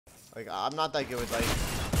Like, I'm not that good with, like...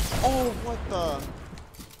 Oh, what the...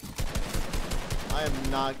 I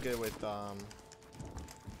am not good with,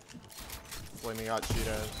 flaming hot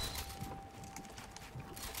Cheetos.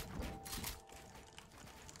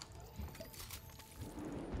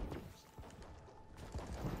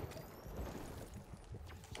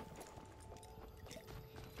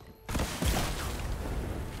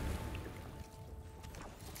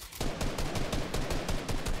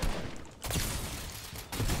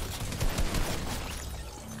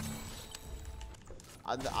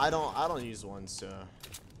 I don't use one, so.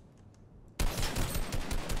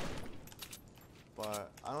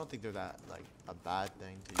 But I don't think they're that like a bad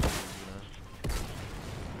thing to use, you know.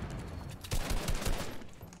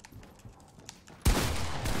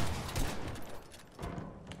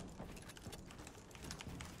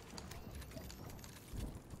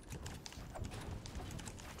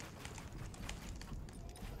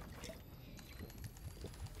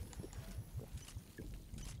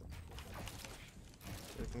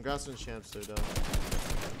 Congrats on champs, though.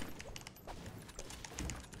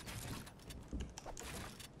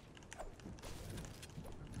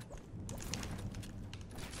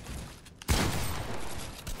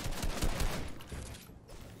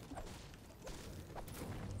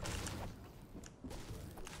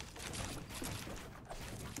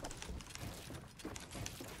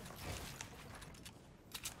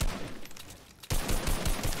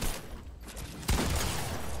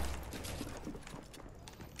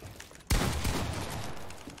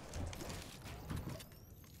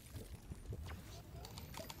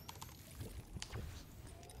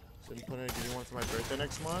 Do you want for my birthday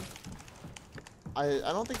next month? I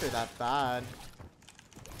don't think they're that bad.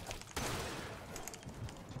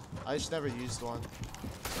 I just never used one.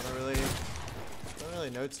 I don't really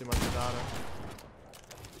know too much about it.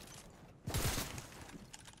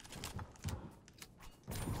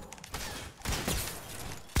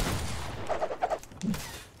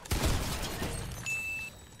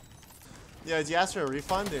 Yeah, did you ask for a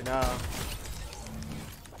refund or no?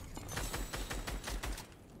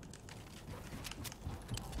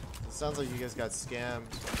 Sounds like you guys got scammed.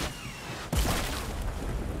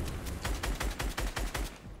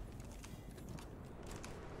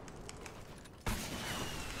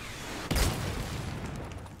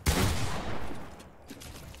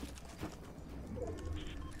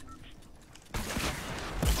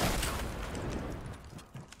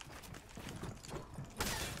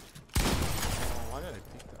 Oh, why did I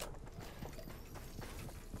pick that?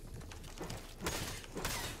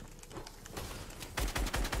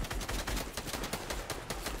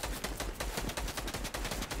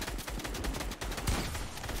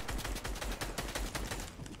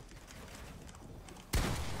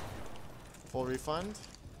 Full refund?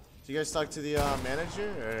 Do you guys talk to the manager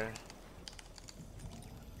or?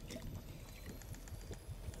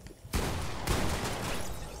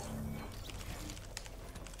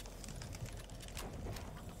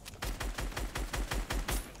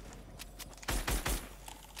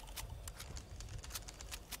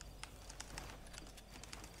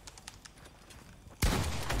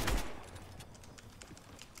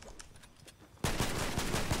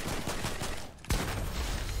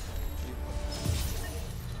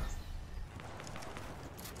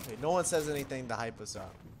 No one says anything to hype us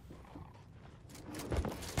up.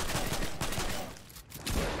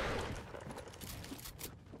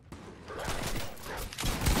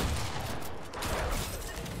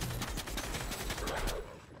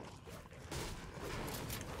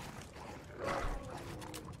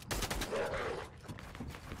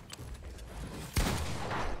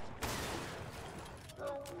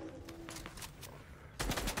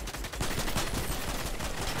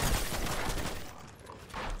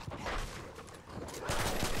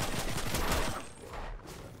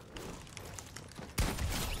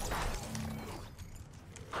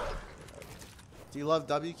 Do you love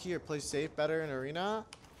W key or play safe better in arena?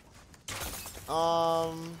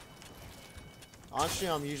 On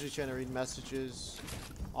stream I'm usually trying to read messages.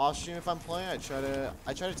 Off stream if I'm playing I try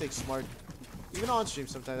to take smart, even on stream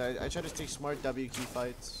sometimes I try to take smart W key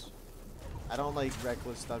fights. I don't like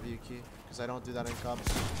reckless W key because I don't do that in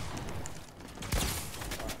cups.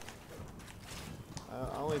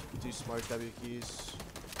 I only do smart W keys.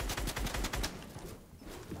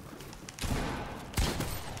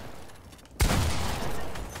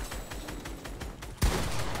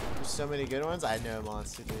 So many good ones. I know,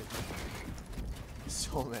 monster, dude.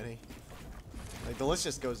 So many. Like the list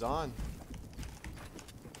just goes on.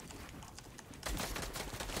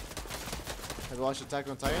 Have you watched Attack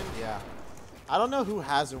on Titan? Yeah. I don't know who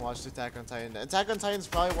hasn't watched Attack on Titan. Attack on Titan is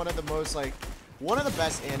probably one of the most one of the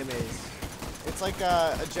best animes. It's like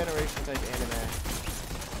a generation type anime.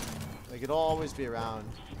 Like it'll always be around.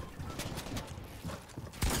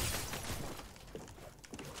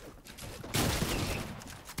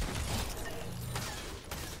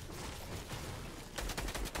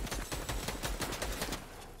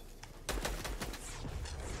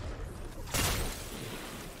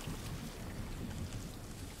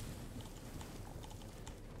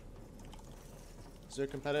 Is there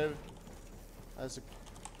competitive as a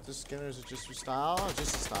this skin, or is it just your style? Or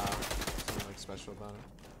just a style? Something like special about it.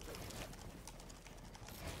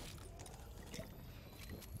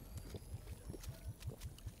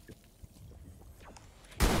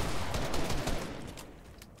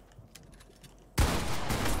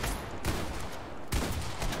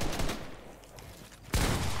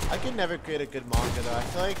 I could never create a good manga though.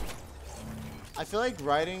 I feel like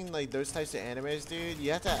writing like those types of animes, dude,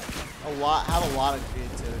 you have to have a lot of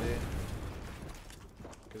creativity.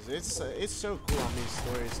 Cause it's so cool on these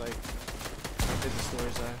stories, like how good the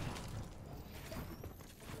stories are.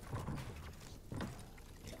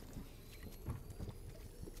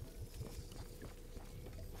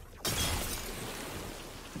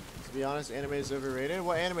 To be honest, anime is overrated.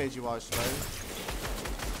 What anime did you watch, Spider?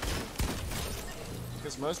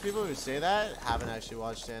 Because most people who say that haven't actually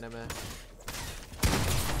watched anime.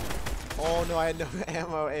 Oh no, I had no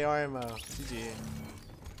ammo, AR ammo. GG.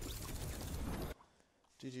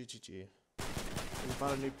 GG. You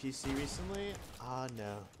bought a new PC recently? Ah,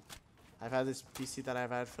 no. I've had this PC that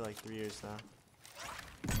I've had for like 3 years now.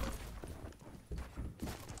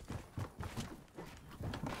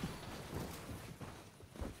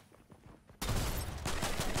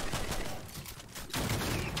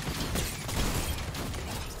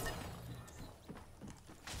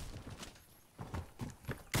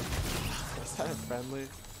 Is that a friendly?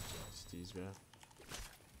 Jeez, bro.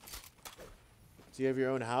 Do you have your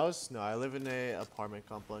own house? No, I live in a apartment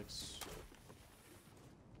complex.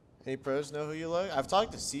 Any pros know who you look? I've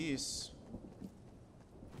talked to Cease.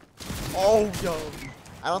 Oh, yo.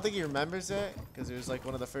 I don't think he remembers it, because it was like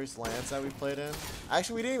one of the first LANs that we played in.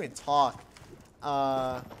 Actually, we didn't even talk.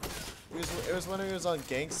 It was when he was on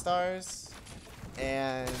Gangstars,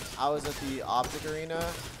 and I was at the Optic Arena.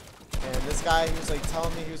 And this guy, he was like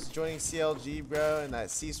telling me he was joining CLG, bro, and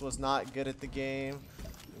that Cease was not good at the game.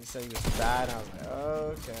 He said he was bad. I was like,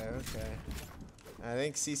 okay. And I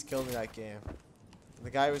think Cease killed me that game. And the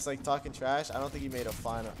guy was like talking trash. I don't think he made a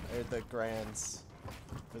final or the grands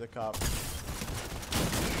for the cup.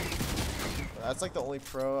 But that's like the only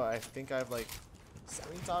pro I think I've like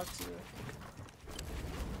semi-talked to.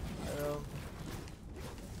 I don't know.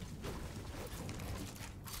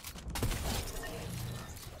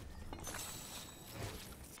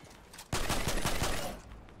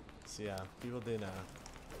 So yeah, people do know.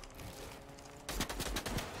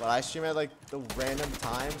 But I stream at like the random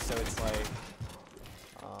time, so it's like,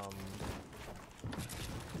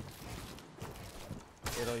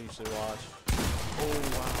 they don't usually watch. Oh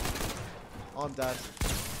wow. Oh, I'm dead.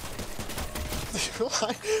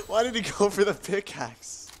 Why did he go for the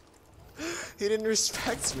pickaxe? He didn't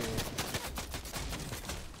respect me.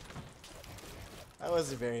 That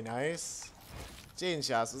wasn't very nice. Jaden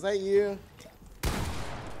Shots, was that you?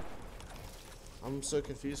 I'm so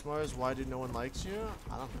confused, Mars. Why did no one likes you?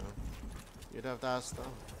 I don't know. You'd have to ask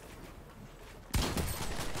them.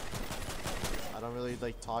 I don't really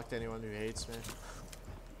like talk to anyone who hates me.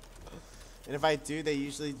 And if I do, they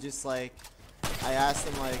usually just like, I ask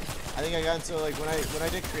them like, I think I got into like when I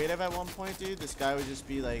did creative at one point, dude, this guy would just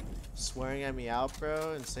be like swearing at me out,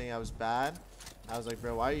 bro, and saying I was bad. I was like,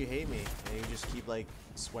 bro, why do you hate me? And he just keep like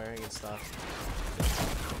swearing and stuff.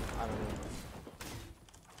 I don't know.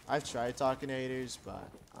 I've tried talking to haters, but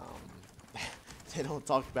they don't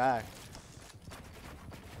talk back.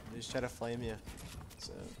 They just try to flame you.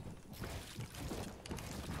 So.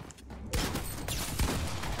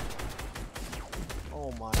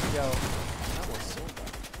 Oh my, yo, that was so bad.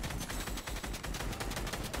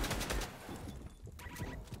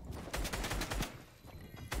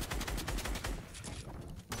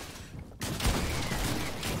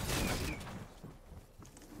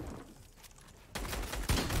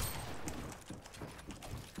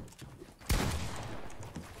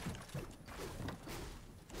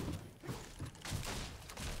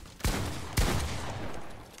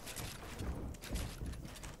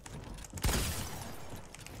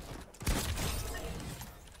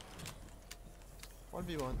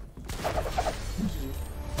 V1.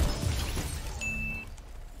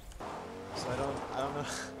 So I don't know.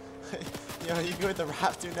 You know, you go with the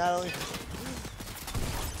rap too, Natalie.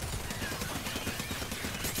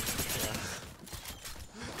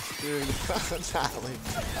 Yeah. Dude, Natalie.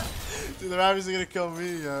 Dude, the Raptors are gonna kill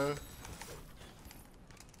me, yo.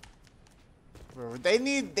 Bro, they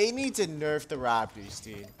need to nerf the Raptors,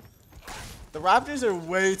 dude. The Raptors are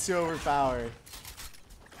way too overpowered.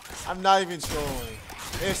 I'm not even trolling.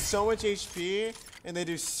 They have so much HP and they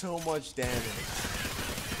do so much damage.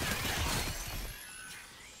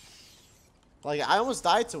 Like, I almost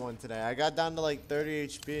died to one today. I got down to like 30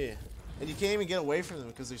 HP. And you can't even get away from them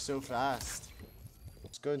because they're so fast.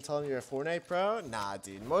 Just go and tell them you're a Fortnite pro? Nah,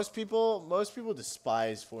 dude. Most people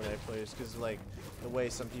despise Fortnite players because of like the way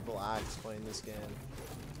some people act playing this game.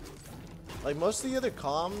 Like, most of the other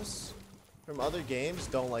comms from other games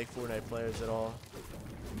don't like Fortnite players at all.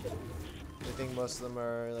 I think most of them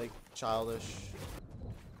are like childish.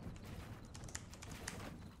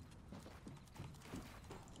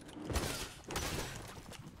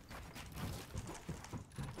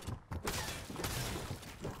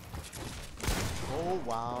 Oh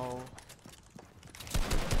wow.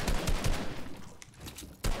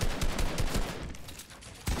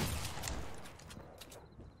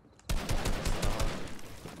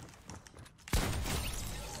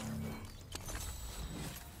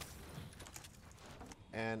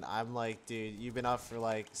 And I'm like, dude, you've been up for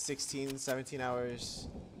like 16, 17 hours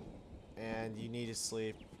and you need to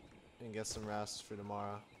sleep and get some rest for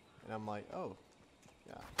tomorrow. And I'm like, oh,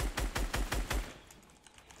 yeah.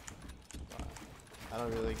 But I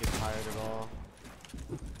don't really get tired at all.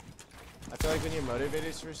 I feel like when you're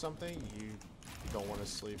motivated for something, you don't want to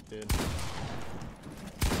sleep, dude.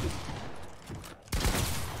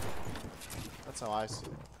 That's how I see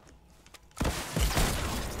it.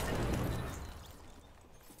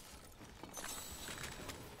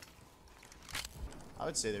 I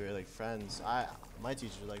would say they were like friends. My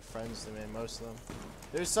teachers were like friends to me, most of them.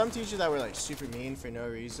 There's some teachers that were like super mean for no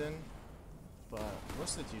reason, but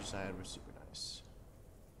most of the teachers I had were super nice.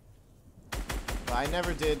 But I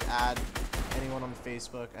never did add anyone on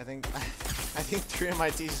Facebook. I think 3 of my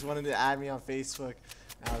teachers wanted to add me on Facebook,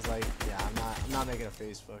 and I was like, yeah, I'm not making a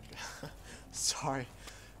Facebook. Sorry,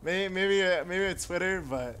 maybe a Twitter,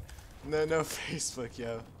 but no Facebook,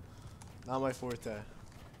 yo. Not my forte.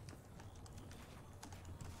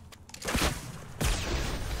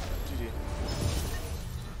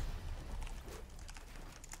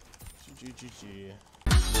 GG.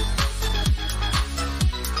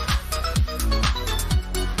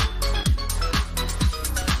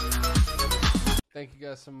 Thank you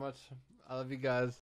guys so much. I love you guys.